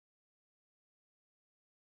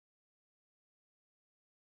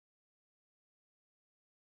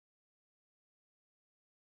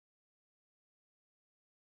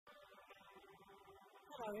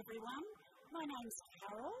Hello everyone, my name's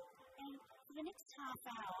Carol and for the next half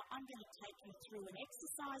hour I'm going to take you through an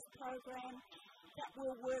exercise program that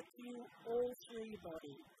will work you all through your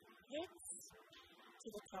body, heads to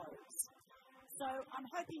the toes. So I'm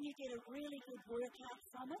hoping you get a really good workout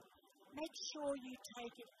from it. Make sure you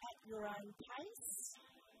take it at your own pace.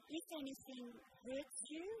 If anything hurts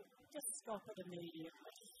you, just stop it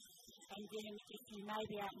immediately. And then if you may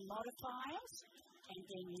be able to modify it, and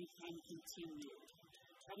then you can continue.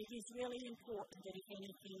 But it is really important that if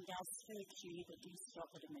anything does hurt you, that you stop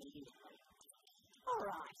it immediately. All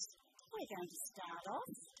right, we're going to start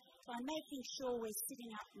off by making sure we're sitting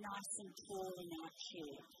up nice and tall in our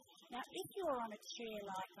chair. Now, if you're on a chair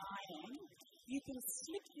like I am, you can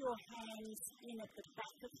slip your hands in at the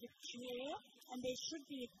back of the chair, and there should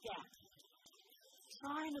be a gap.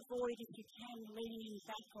 Try and avoid, if you can, leaning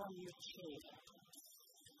back on your chair,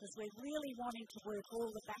 because we're really wanting to work all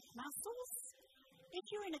the back muscles. If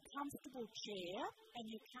you're in a comfortable chair and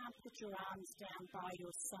you can't put your arms down by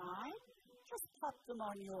your side, just pop them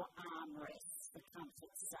on your armrests for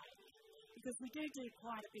comfort's sake, because we do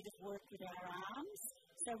quite a bit of work with our arms,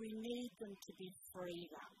 so we need them to be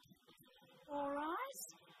freed up. All right,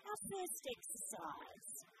 our first exercise,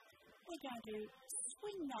 we're going to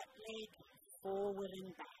swing that leg forward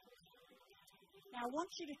and back. Now, I want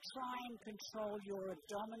you to try and control your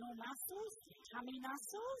abdominal muscles, tummy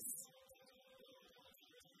muscles.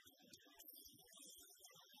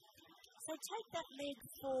 So take that leg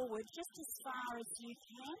forward just as far as you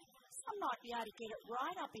can. Some might be able to get it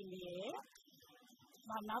right up in the air.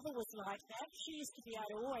 My mother was like that. She used to be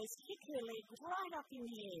able to always kick her leg right up in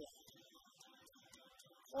the air.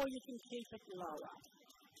 Or you can keep it lower.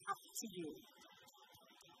 Up to you.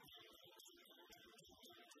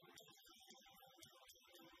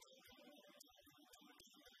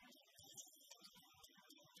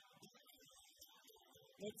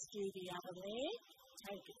 Let's do the other leg.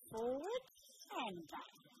 Take it forward and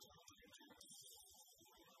back.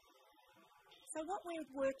 So what we're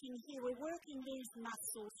working here, we're working these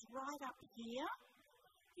muscles right up here.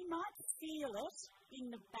 You might feel it in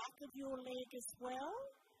the back of your leg as well,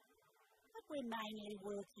 but we're mainly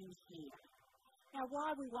working here. Now,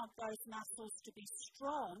 why we want those muscles to be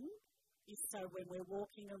strong is so when we're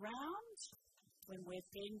walking around, when we're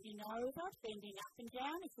bending over, bending up and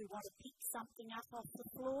down, if we want to pick something up off the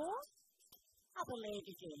floor, other leg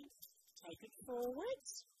again. Take it forward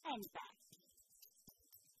and back.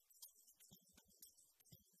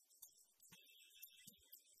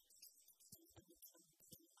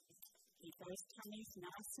 Keep those tummies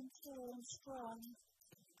nice and tall and strong.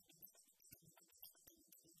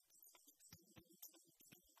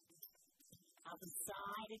 Other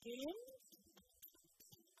side again.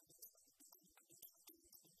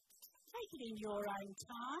 Take it in your own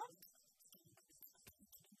time.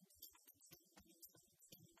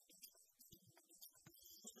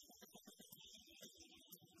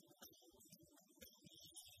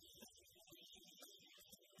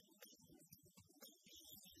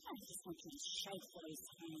 I just want you to shake those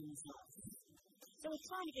hands off. So we're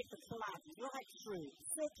trying to get the blood right through.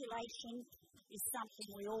 Circulation is something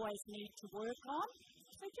we always need to work on.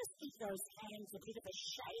 So just give those hands a bit of a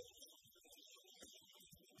shake.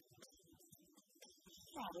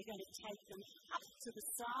 Now we're going to take them up to the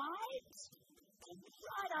side, and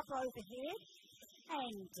right up overhead,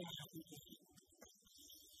 and down again.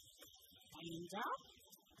 And up,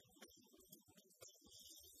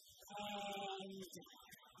 and down.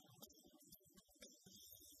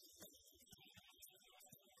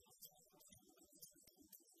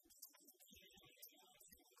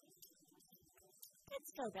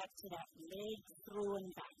 Let's go back to that leg through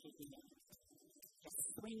and back again. Just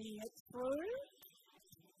swinging it through.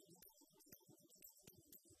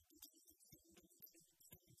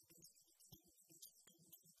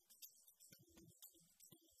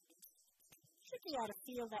 Should be able to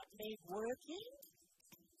feel that leg working.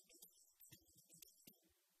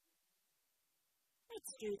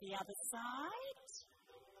 Let's do the other side.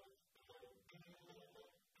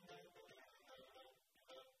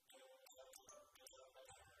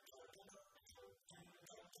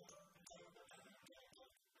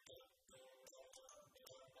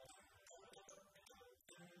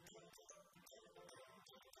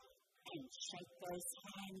 And shake those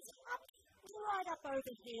hands up, right up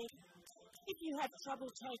overhead. If you have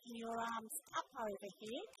trouble taking your arms up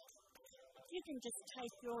overhead, you can just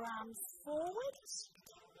take your arms forward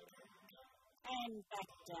and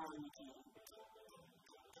back down again.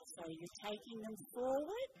 So you're taking them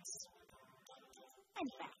forward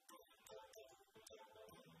and back.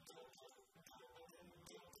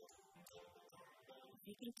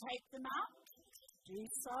 You can take them up, do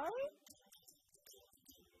so.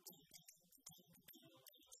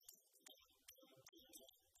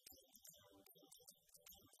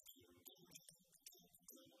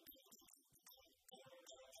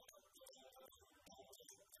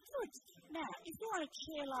 Good. Now, if you're on a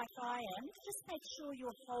chair like I am, just make sure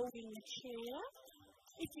you're holding the chair.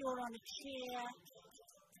 If you're on a chair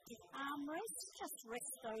with armrests, just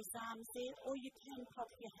rest those arms there, or you can pop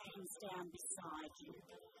your hands down beside you.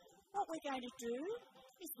 What we're going to do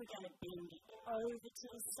is we're going to bend it over to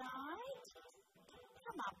the side,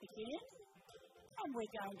 come up again, and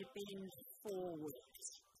we're going to bend forward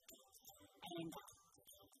and up.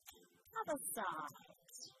 Other side,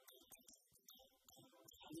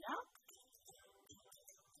 and up,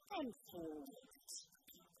 and forward,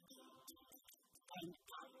 and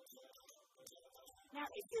up. Now,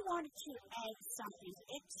 if you wanted to add something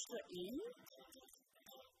extra in,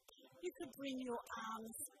 you could bring your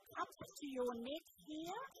arms up to your neck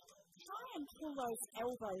here. Try and pull those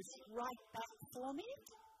elbows right back for me.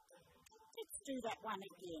 Let's do that one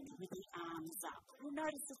again with the arms up. You'll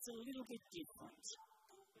notice it's a little bit different.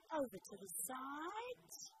 Over to the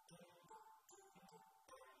side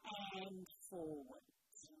and forward.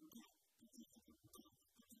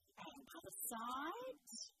 And other side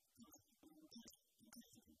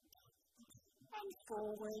and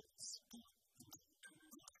forward.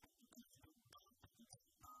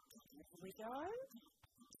 There we go.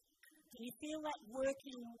 Can you feel that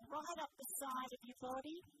working right up the side of your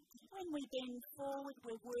body? When we bend forward,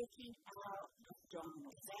 we're working our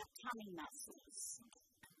abdominals, our tummy muscles.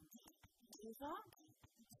 Over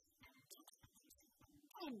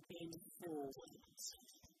and bend forward.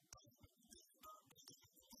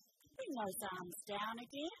 Bring those arms down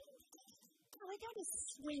again. Now we're going to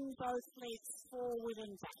swing both legs forward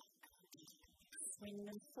and back. Swing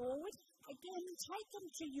them forward. Again, take them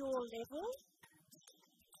to your level.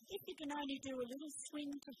 If you can only do a little swing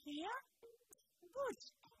to here, good.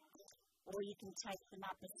 Or you can take them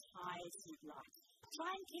up as high as you'd like.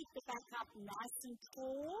 Try and keep the back up nice and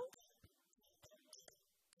tall.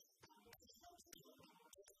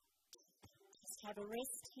 Just have a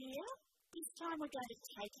rest here. This time we're going to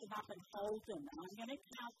take them up and hold them. And I'm going to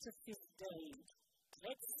count to 15.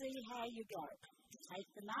 Let's see how you go. Take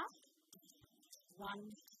them up. 1,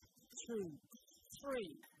 2,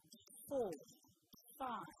 3, 4, 5,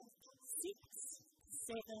 6,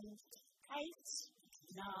 7, 8,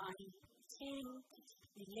 9, 10,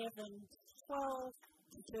 11, 12,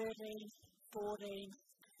 13, 14,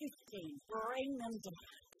 15. Bring them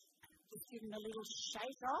down. Just give them a little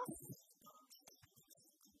shake off.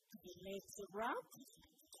 Your legs are rubbed.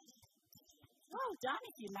 Well done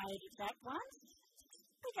if you made it that one.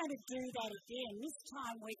 We're going to do that again. This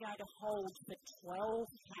time we're going to hold for 12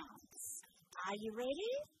 counts. Are you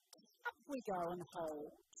ready? Up we go and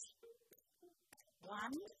hold.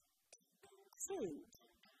 1, 2,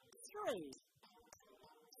 3,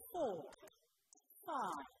 4, 5,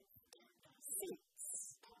 6,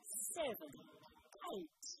 7, 8,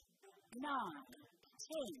 9,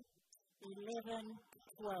 10, 11,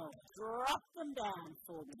 12. Drop them down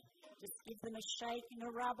for me. Just give them a shake and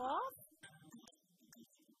a rub off.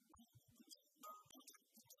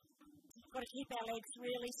 Got to keep our legs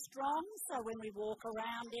really strong so when we walk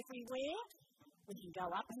around everywhere, we can go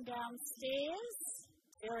up and down stairs.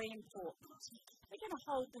 Very important. We're going to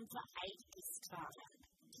hold them for 8 this time.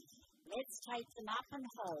 Let's take them up and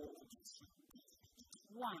hold.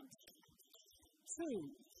 1, 2,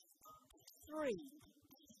 3,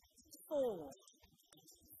 4,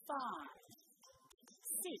 5,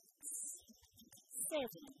 6, 7,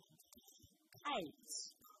 8,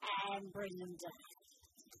 and bring them down.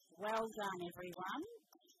 Well done, everyone.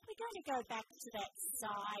 We're going to go back to that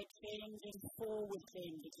side bend and forward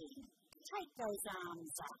bend again. Take those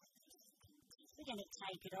arms up. We're going to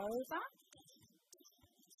take it over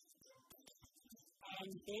and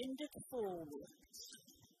bend it forward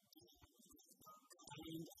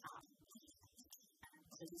and up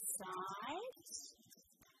to the side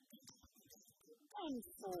and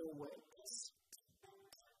forward.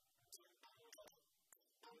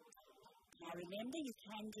 Now remember, you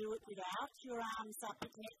can do it without your arms up at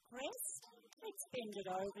neck rest. Let's bend it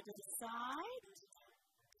over to the side.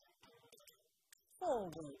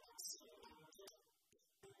 Forward.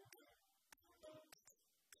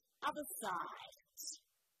 Other side.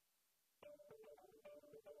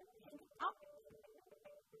 And up.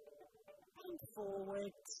 And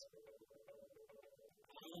forward.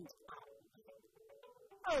 And up.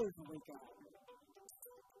 Over we go.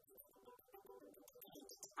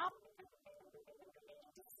 And up.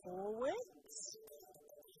 Forward.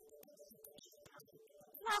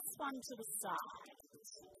 Last one to the side.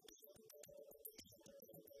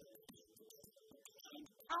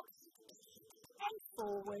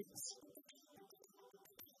 forward.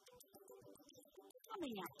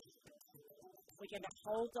 Coming up. We're going to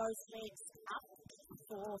hold those legs up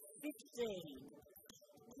for 15.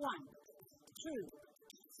 1, 2,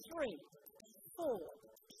 3, 4,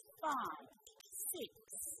 5, 6,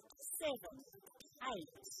 7, 8,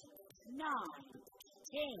 9,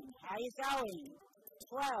 10. How are you going?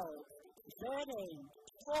 12, 13,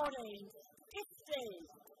 14, 15.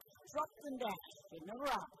 Drop them down in a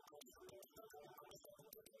row.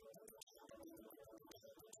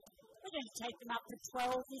 We're going to take them up to 12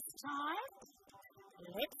 this time.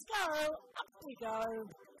 Let's go. Up we go.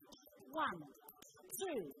 1,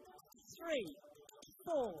 2, 3,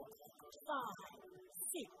 4, 5,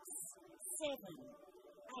 6, 7,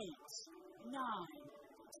 8, 9,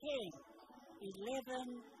 10,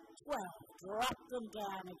 11, 12. Drop them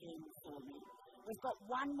down again for me. We've got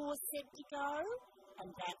one more set to go, and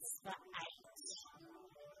that's for 8.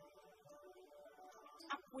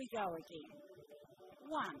 Up we go again.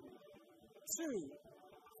 1, 2,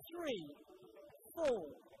 3, 4,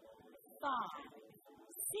 5,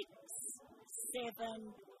 6, 7,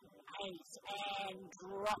 8, and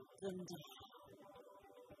drop them down.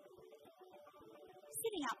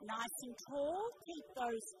 Sitting up nice and tall, keep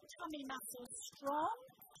those tummy muscles strong,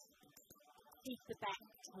 keep the back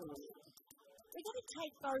tall. We're going to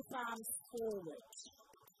take both arms forward.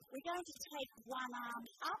 We're going to take one arm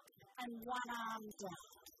up and one arm down.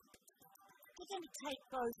 We're going to take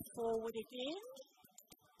both forward again,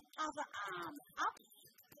 other arm up,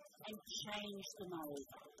 and change them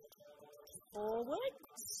over. Forward,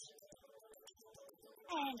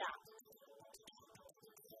 and up.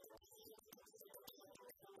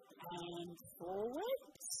 And forward,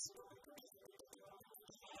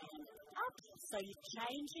 and up. So you're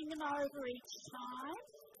changing them over each time.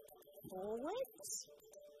 Forward,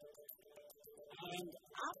 and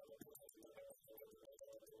up.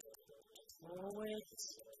 Forward,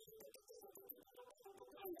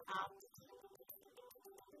 and up.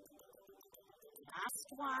 Last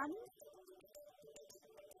one,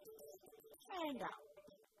 and up.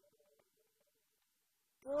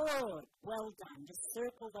 Good. Well done. Just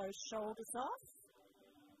circle those shoulders off.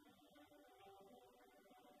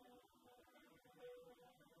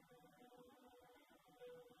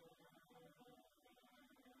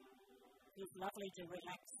 It's lovely to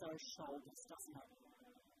relax those shoulders, doesn't it?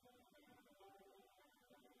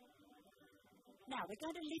 Now we're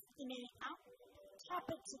going to lift the knee up, tap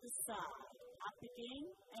it to the side, up again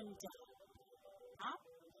and down. Up,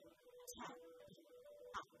 tap,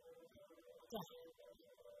 up, down.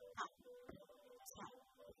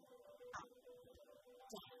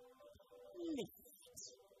 Lift.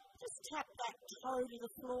 Just tap that toe to the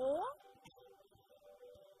floor.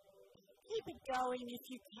 Keep it going if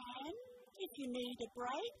you can. If you need a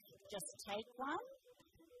break, just take one.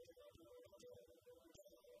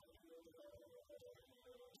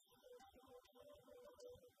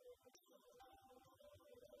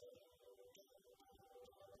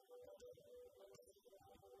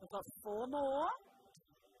 We've got 4 more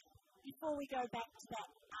before we go back to that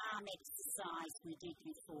arm exercise we did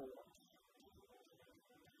before.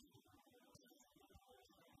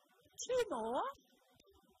 2 more.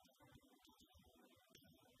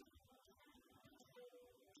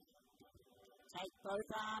 Take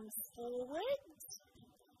both arms forward,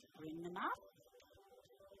 bring them up,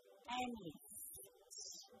 and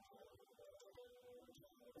lift.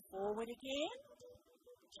 Forward again.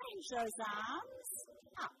 Change those arms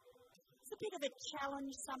up. It's a bit of a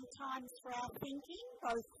challenge sometimes for our thinking.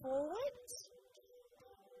 Both forward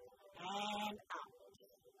and up.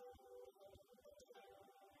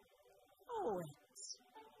 Forward.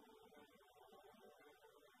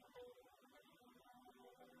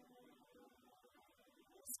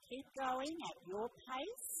 Just keep going at your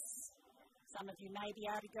pace. Some of you may be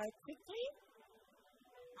able to go quickly,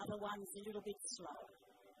 other ones a little bit slower.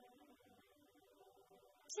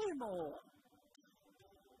 2 more.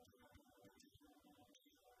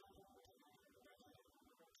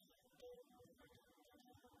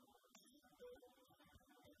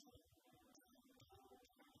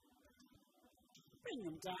 Bring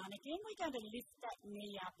them down again. We're going to lift that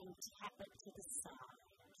knee up and tap it to the side.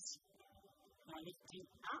 Now lifting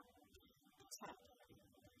up, tap,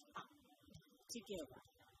 up, together,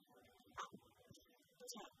 up,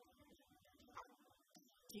 tap, up,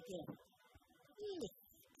 together. Lift.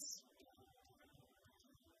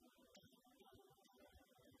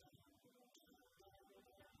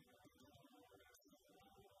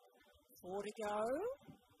 4 to go.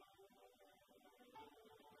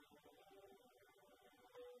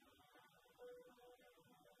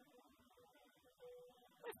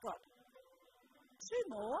 We've got 2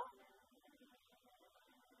 more.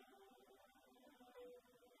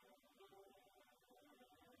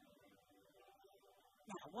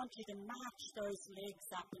 Now, I want you to march those legs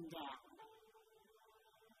up and down.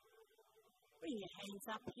 Bring your hands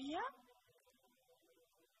up here.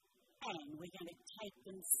 And we're going to take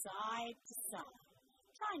them side to side.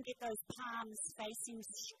 Try and get those palms facing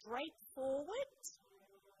straight forward.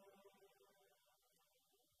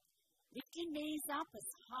 Lift your knees up as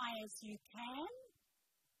high as you can.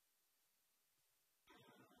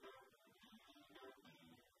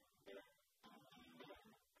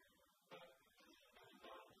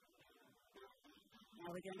 Now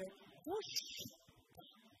we're going to push.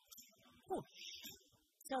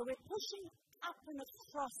 So we're pushing up and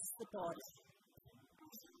across the body.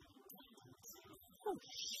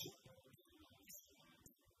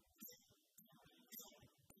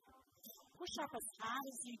 Push up as hard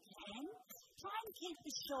as you can. Try and keep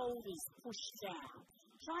the shoulders pushed down.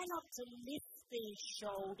 Try not to lift the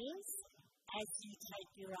shoulders as you take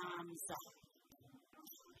your arms up.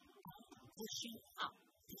 Pushing up.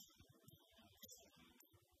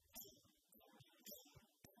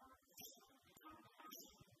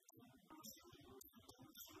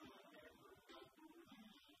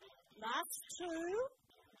 Last 2.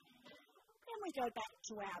 Then we go back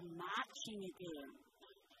to our marching again.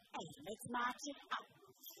 And let's march it up.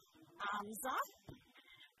 Arms up.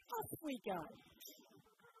 Off we go.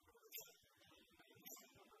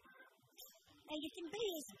 Now you can be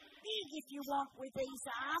as big if you want with these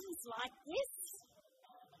arms like this.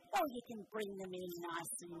 Or you can bring them in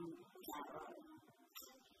nice and narrow.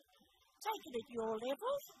 Take it at your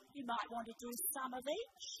level. You might want to do some of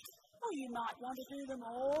each. Or you might want to do them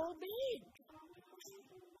all big.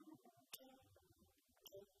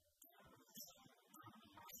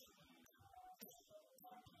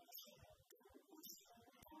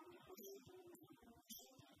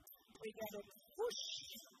 We're going to push.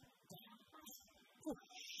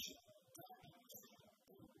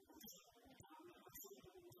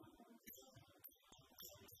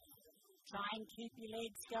 Try and keep your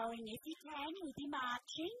legs going if you can with your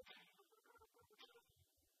marching.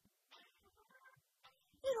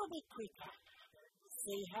 Little bit quicker.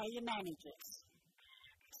 See how you manage it.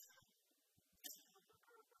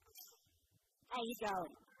 How you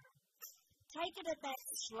going? Take it at that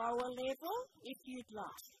slower level if you'd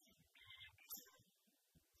like.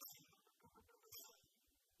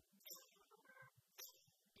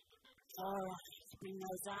 All right, bring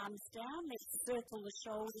those arms down. Let's circle the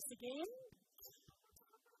shoulders again.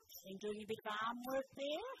 Been doing a bit of arm work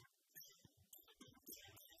there.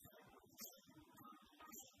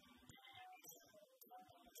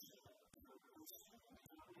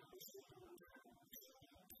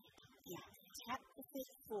 Tap the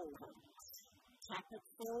foot forward. Tap it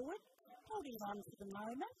forward. Hold it on for the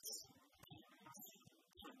moment.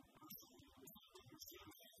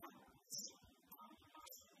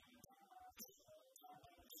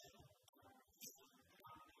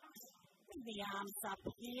 Bring the arms up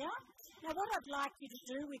here. Now what I'd like you to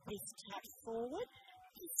do with this tap forward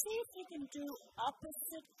is see if you can do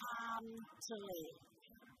opposite arm to leg.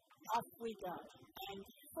 Off we go. And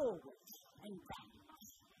forward and back.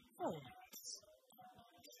 Forward.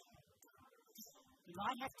 You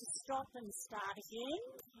might have to stop and start again.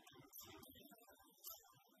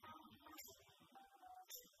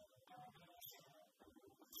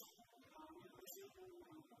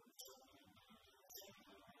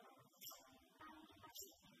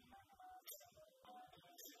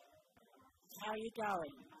 How are you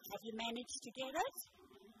going? Have you managed to get it?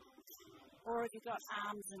 Or have you got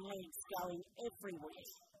arms and legs going everywhere?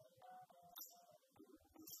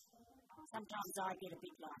 Sometimes I get a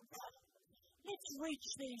bit like that. Let's reach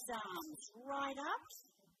these arms right up.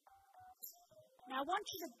 Now I want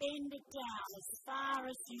you to bend it down as far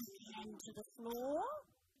as you can to the floor.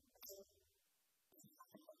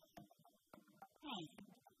 And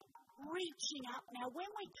reaching up. Now when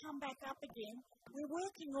we come back up again, we're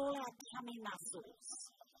working all our tummy muscles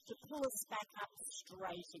to pull us back up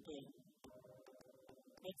straight again.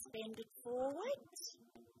 Let's bend it forward.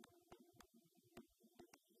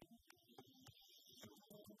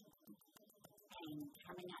 And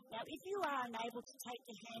coming up. Now, if you are unable to take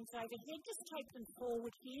your hands overhead, just take them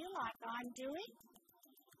forward here like I'm doing.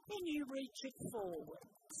 Then you reach it forward.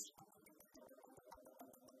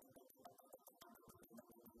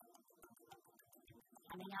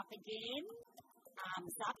 Coming up again.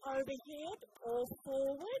 Arms up overhead or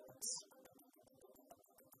forward.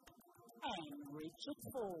 And reach it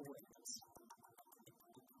forward.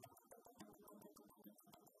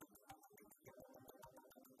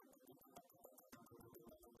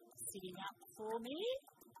 Sitting up for me.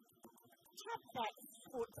 Tap that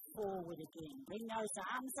foot forward again. Bring those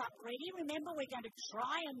arms up ready. Remember, we're going to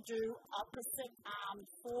try and do opposite arm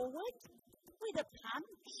forward with a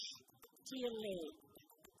punch to your leg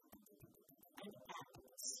and out.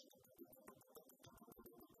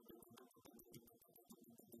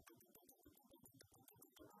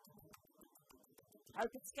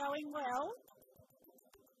 Hope it's going well.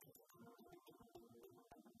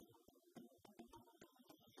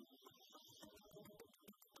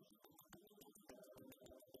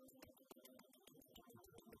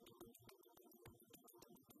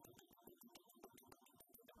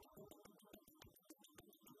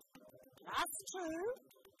 Last two.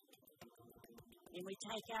 Then we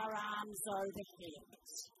take our arms overhead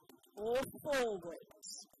or forward.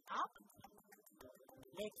 Up.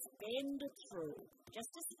 Let's bend through.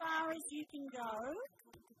 Just as far as you can go.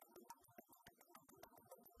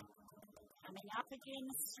 Coming up again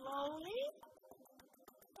slowly.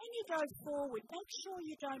 When you go forward, make sure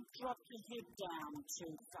you don't drop your head down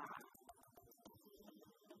too far.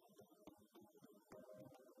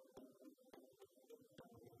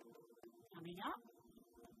 Coming up.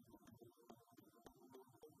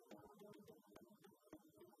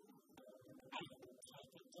 And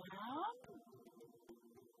take it down.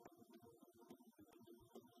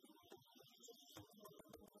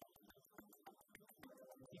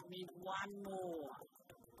 Give me one more.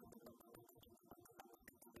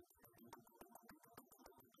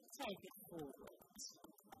 Take it forward.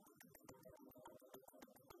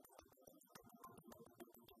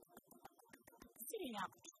 Sitting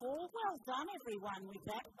up tall. Well done, everyone, with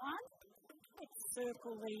that one. Let's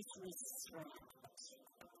circle these wrists round.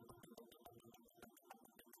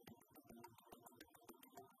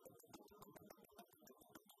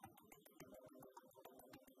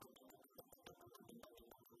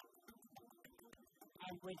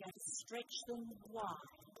 And we're going to stretch them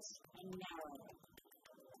wide and narrow.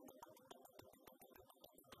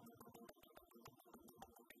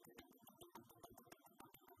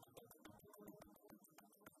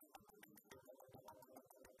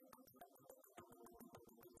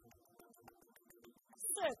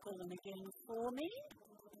 Circle them again for me.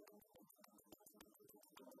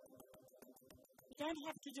 You don't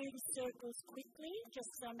have to do the circles quickly,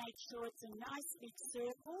 just so make sure it's a nice big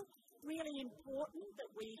circle. Really important that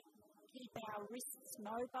we keep our wrists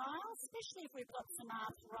mobile, especially if we've got some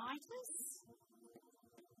arthritis.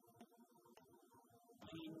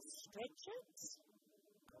 And stretch it.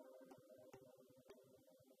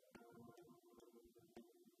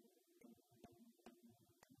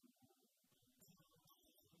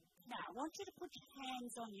 Now, I want you to put your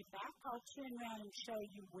hands on your back. I'll turn around and show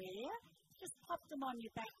you where. Just pop them on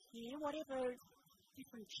your back here, whatever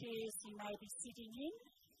different chairs you may be sitting in.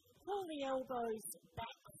 Pull the elbows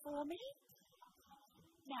back for me.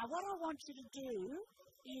 Now, what I want you to do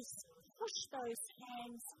is push those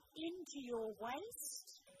hands into your waist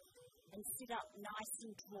and sit up nice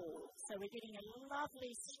and tall. So we're getting a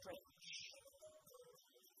lovely stretch.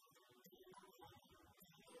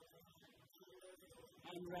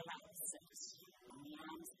 And relax it. And the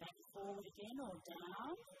arms back forward again or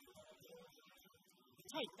down.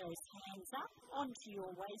 Take those hands up onto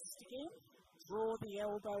your waist again. Draw the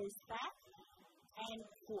elbows back and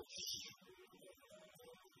push.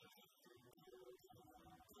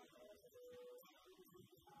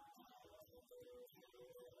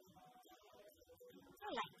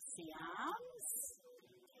 Relax the arms.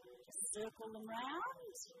 Just circle them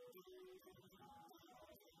round.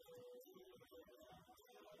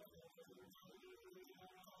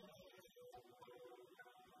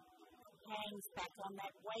 Hands back on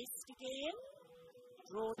that waist again.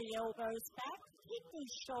 Draw the elbows back. Keep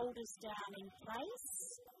these shoulders down in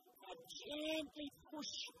place. And gently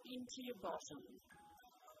push into your bottom.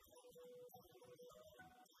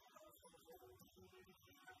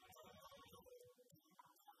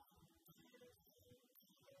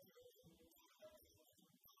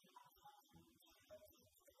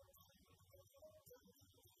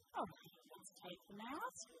 Alright, let's take them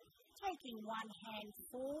out. Taking one hand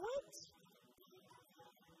forward.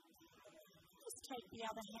 Take the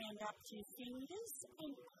other hand up to your fingers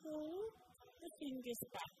and pull the fingers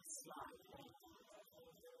back slightly.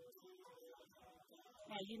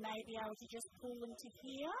 Now you may be able to just pull them to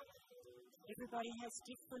here. Everybody has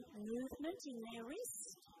different movement in their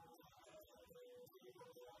wrist.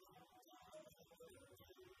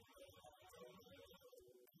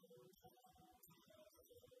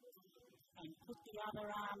 And put the other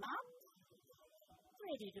arm up.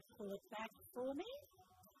 Ready to pull it back for me.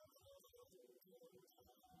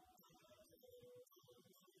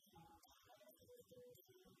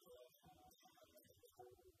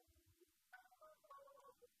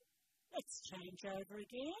 change over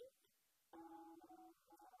again.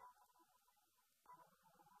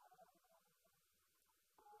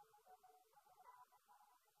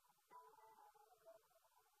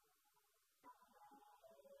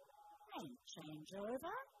 And change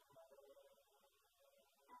over.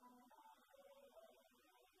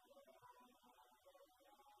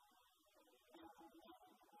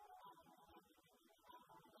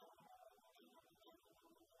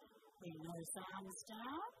 Bring those arms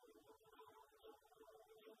down.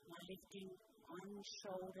 Now lifting one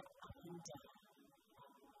shoulder up and down.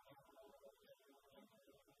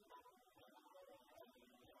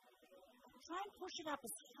 Try and push it up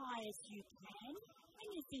as high as you can. When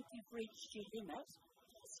you think you've reached your limit,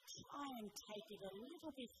 just try and take it a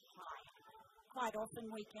little bit higher. Quite often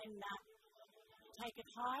we can take it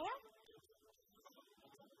higher.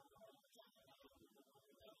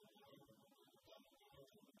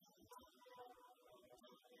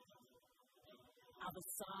 Other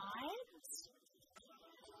side.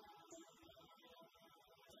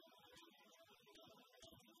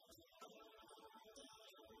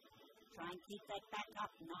 Try and keep that back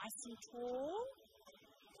up nice and tall.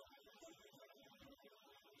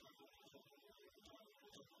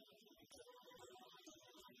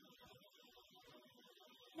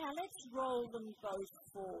 Now let's roll them both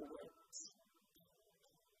forward.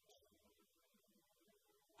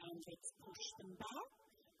 And let's push them back.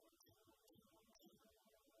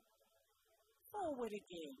 Forward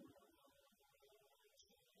again.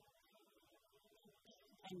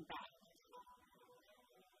 And back.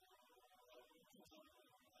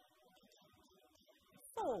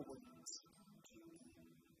 Forward.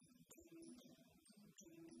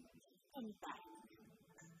 And back.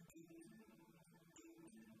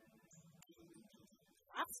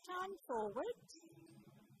 Last time forward.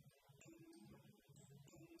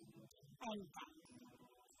 And back.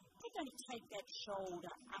 We're going to take that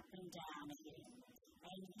shoulder up and down again.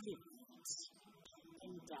 And lift.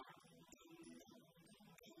 And down.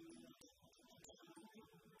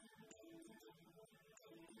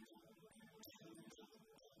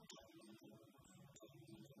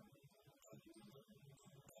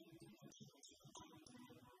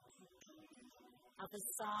 Other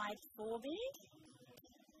side for me.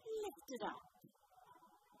 Lift it up.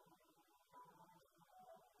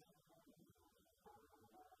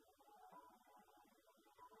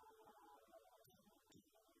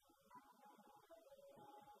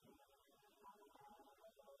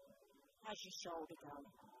 How's your shoulder going?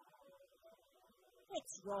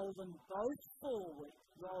 Let's roll them both forward.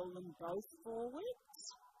 Roll them both forward.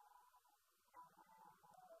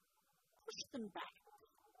 Push them back.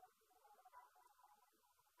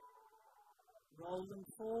 Roll them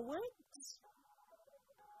forward.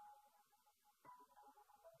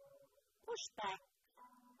 Push back.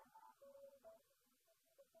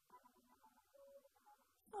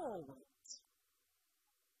 Forward.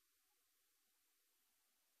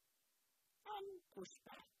 And push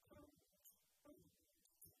back.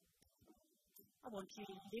 I want you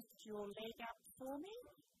to lift your leg up for me.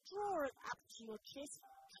 Draw it up to your chest.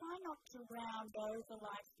 Try not to round over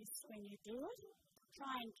like this when you do it.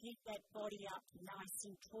 Try and keep that body up nice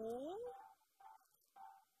and tall.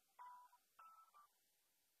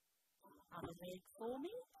 Other leg for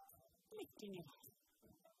me. Lifting it up.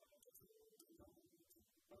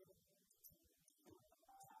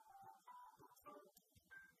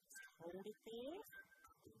 Hold it there.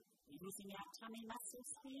 Using our tummy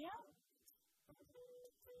muscles here.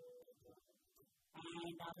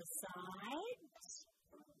 And other side.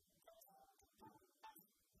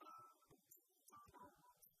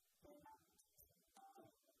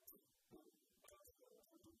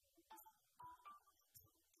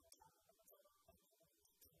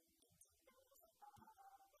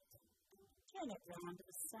 Turn it round to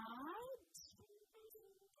the side.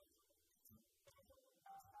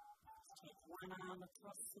 Take one arm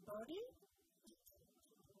across the body.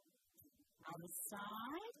 Other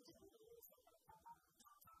side.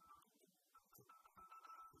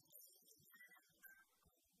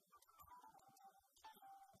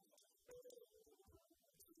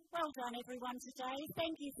 Well done everyone today.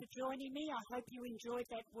 Thank you for joining me. I hope you enjoyed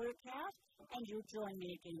that workout and you'll join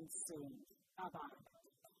me again soon. Bye-bye.